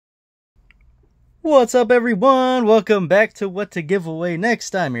What's up, everyone? Welcome back to What to Give Away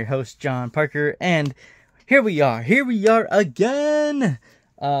Next. I'm your host, John Parker, and here we are again.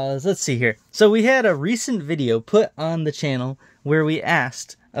 Let's see here. So we had a recent video put on the channel where we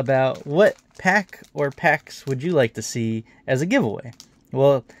asked about what pack or packs would you like to see as a giveaway.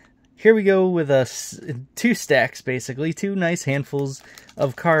 Well, here we go with two stacks, basically, two nice handfuls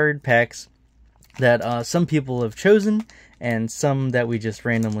of card packs that some people have chosen and some that we just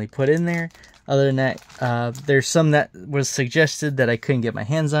randomly put in there. Other than that, there's some that was suggested that I couldn't get my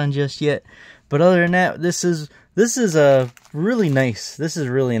hands on just yet. But other than that, this is really nice. This is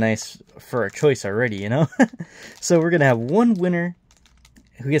really nice for a choice already, you know. So we're gonna have one winner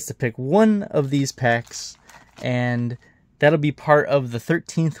who gets to pick one of these packs, and that'll be part of the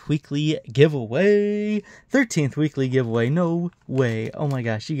 13th weekly giveaway. 13th weekly giveaway, no way. Oh my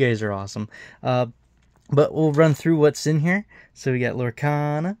gosh, you guys are awesome. But we'll run through what's in here. So we got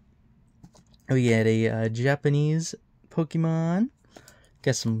Lorcana. We got a Japanese Pokemon.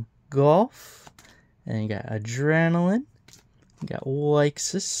 Got some golf. And you got Adrenaline. You got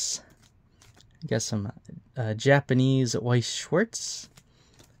Wixoss. You got some Japanese Weiss Schwarz.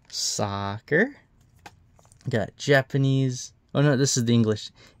 Soccer. Got Japanese. Oh no, this is the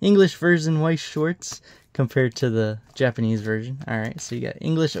English version Weiss Schwarz compared to the Japanese version. Alright, so you got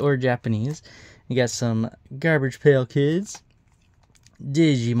English or Japanese. You got some Garbage Pail Kids.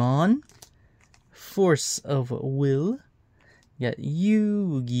 Digimon. Force of Will. You got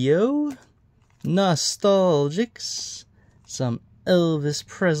YuGiOh. Nostalgix. Some Elvis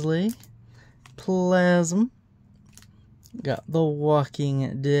Presley. Plasm. Got The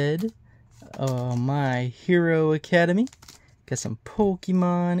Walking Dead. My Hero Academy. Got some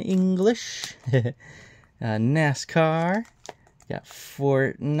Pokemon English. Nascar. Got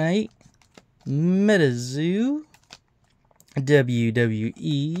Fortnite. MetaZoo.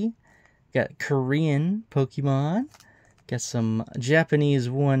 WWE. Got Korean Pokemon. Got some Japanese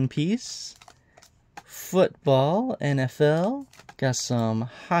One Piece. Football, NFL. Got some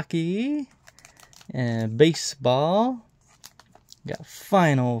hockey. And baseball. Got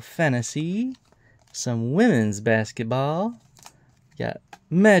Final Fantasy. Some women's basketball. Got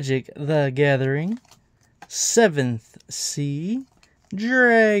Magic the Gathering. 7th Sea.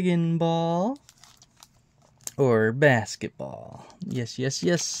 Dragon Ball. Or basketball. Yes, yes,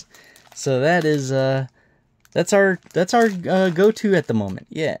 yes. So that is that's our go-to at the moment.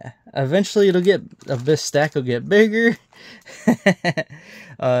 Yeah. Eventually it'll get this stack will get bigger.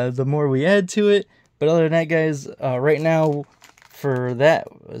 The more we add to it. But other than that, guys, right now for that,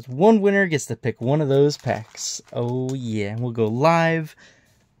 one winner gets to pick one of those packs. Oh yeah, we'll go live.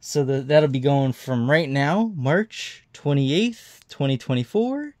 So that'll be going from right now, March 28th,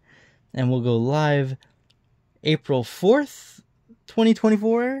 2024, and we'll go live April 4th,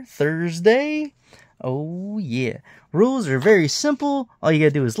 2024, Thursday. Oh yeah. Rules are very simple. All you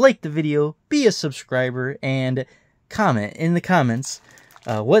gotta do is like the video, be a subscriber, and comment in the comments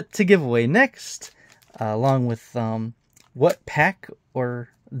what to give away next, along with what pack or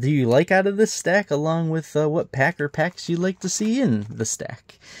do you like out of this stack, along with what pack or packs you'd like to see in the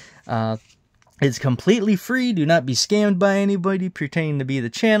stack. It's completely free. Do not be scammed by anybody pretending to be the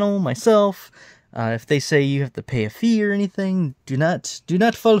channel, myself. If they say you have to pay a fee or anything, do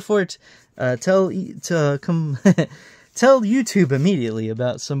not fall for it. Tell YouTube immediately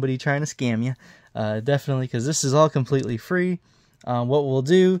about somebody trying to scam you. Definitely, because this is all completely free. What we'll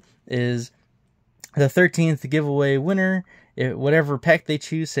do is the 13th giveaway winner, whatever pack they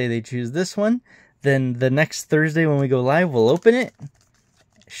choose, say they choose this one, then the next Thursday when we go live, we'll open it,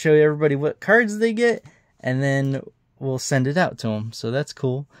 show everybody what cards they get, and then we'll send it out to them. So that's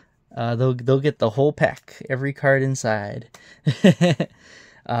cool. They'll get the whole pack, every card inside.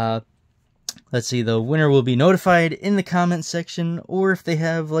 Let's see, the winner will be notified in the comment section, or if they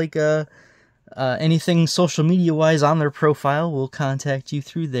have like anything social media wise on their profile, we'll contact you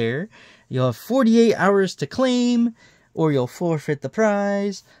through there. You'll have 48 hours to claim, or you'll forfeit the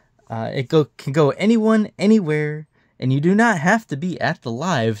prize. It can go anyone, anywhere, and you do not have to be at the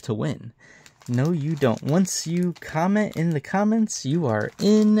live to win. No, you don't. Once you comment in the comments, you are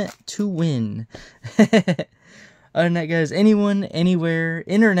in to win. Other than that, guys, anyone, anywhere,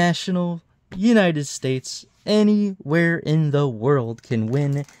 international, United States, anywhere in the world can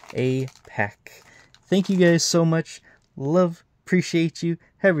win a pack. Thank you guys so much. Love, appreciate you.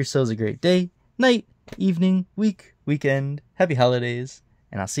 Have yourselves a great day, night, evening, week, weekend. Happy holidays,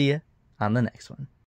 and I'll see you on the next one.